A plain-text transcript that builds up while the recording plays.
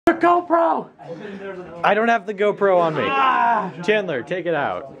GoPro! I don't have the GoPro on me. Chandler, take it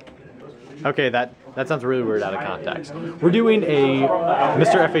out. Okay, that sounds really weird out of context. We're doing a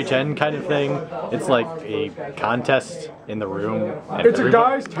Mr. FHN kind of thing. It's like a contest in the room. It's a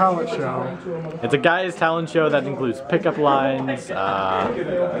guy's talent show. It's a guy's talent show that includes pickup lines,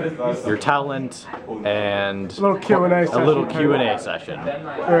 your talent, and a little Q&A session.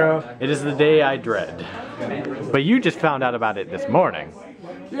 Yeah. It is the day I dread. But you just found out about it this morning.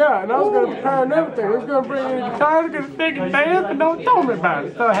 Yeah, and I was going to prepare and everything. I was going to bring in a guitar, I was going to sing and dance, and no one told me about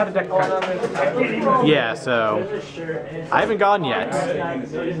it. So I had a deck cut. Yeah, so I haven't gone yet.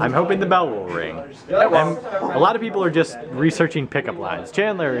 I'm hoping the bell will ring. And a lot of people are just researching pickup lines.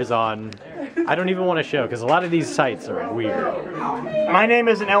 Chandler is on, I don't even want to show, because a lot of these sites are weird. My name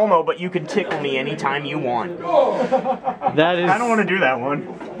isn't Elmo, but you can tickle me anytime you want. That is... I don't want to do that one.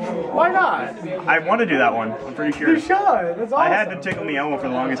 Why not? I want to do that one. I'm pretty sure. You should. That's awesome. I had to tickle me Elmo for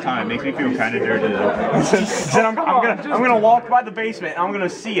the longest time. It makes me feel kind of dirty though. Then I'm gonna walk by the basement. And I'm gonna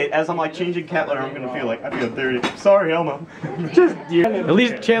see it as I'm like changing cat litter. I'm gonna feel like I feel dirty. Sorry, Elmo. Just at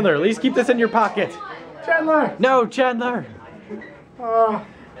least Chandler. At least keep this in your pocket. Chandler. No, Chandler.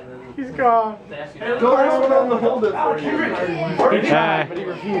 He's gone. Don't ask him to hold it for you. But he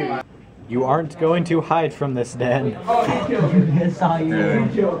refused. You aren't going to hide from this, Dan. Yes, I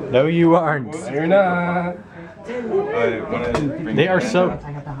am. No, you aren't. You're not. They are so...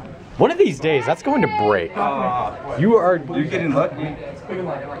 One of these days, that's going to break. You're getting lucky.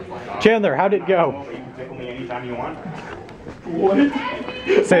 Chandler, how'd it go? Tickle me anytime you want.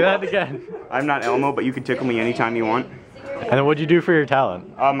 Say that again. I'm not Elmo, but you can tickle me anytime you want. And then what'd you do for your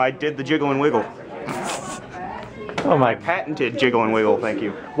talent? I did the jiggle and wiggle. Oh my... Patented jiggle and wiggle, thank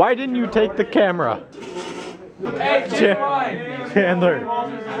you. Why didn't you take the camera? Chandler,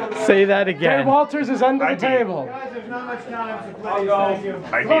 say that again. Jay Walters is under the table.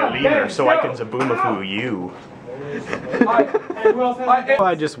 I need a leader so I can zaboomafoo you.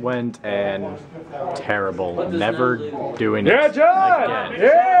 I just went and terrible. Never doing it Yeah, John! again.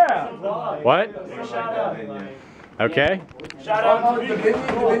 Yeah! What? Okay. Shout out to the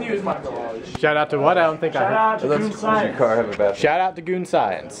venue is my garage. Shout out to what? I don't think I heard. Does your car have a bathroom? Shout out to Goon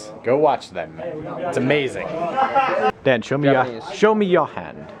Science. Go watch them. It's amazing. Dan, show me your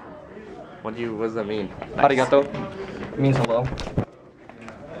hand. What does that mean? Nice. Arigato. It means hello.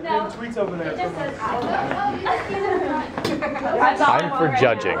 No. Tweets over there. Time for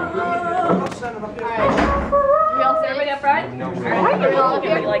judging. Everybody up front? No.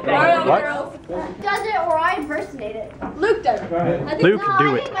 Like that. What? Does it or I impersonate it? Luke does it. Luke,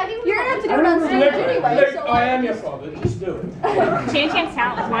 do it. You're gonna have to do it on stage anyway. So I am your father. Just do it. Chan's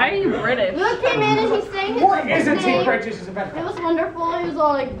talent. Why are you British? Luke came in and he sang his What is a team name. purchase? It was wonderful. He was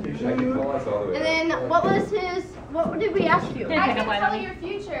all like, and then what did we ask you? I can tell your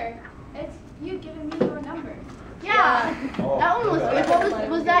future. It's you giving me your number. Yeah, that one was good. What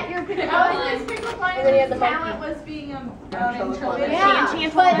was that your pickup That line? was his pickup line. And then he had His the talent monkey. was being Yeah,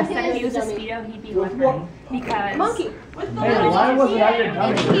 Chan told us that if he was a speedo, he'd be limping because monkey. Why wasn't that your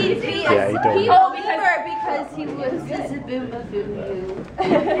dummy? He'd be Yeah, he told me. because he was a zaboomafoo.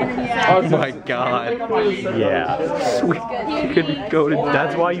 Oh my god. Yeah. Sweet. You could go to...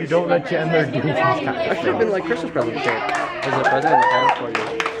 That's why you don't let Chandler do these kind of I should have been like Christmas present as a present in the past for you.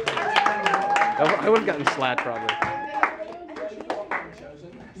 I would have gotten slat probably.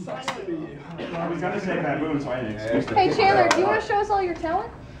 I was gonna say that move, so I didn't excuse it. Hey Chandler, do you want to show us all your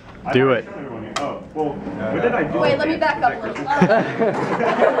talent? Do it. Oh, well, what did I do? Wait, let me back up a little.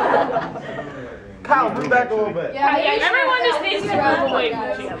 Kyle, move back a little bit. Yeah, everyone just needs to move away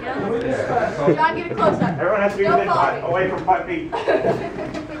from each other. John, get a close up. Everyone has to be away from 5 feet.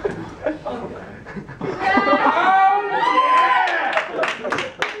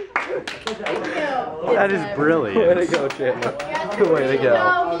 That is brilliant. Way to go, Chandler. Good way to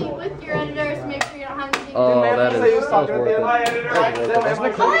go. Meet with your editors, make sure you don't have anything. Oh, that was worth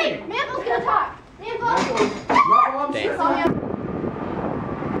it. Oh wait, Mandel's gonna talk. Mandel.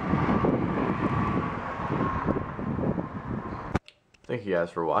 Thank you guys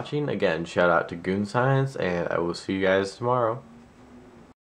for watching. Again, shout out to Goon Science, and I will see you guys tomorrow.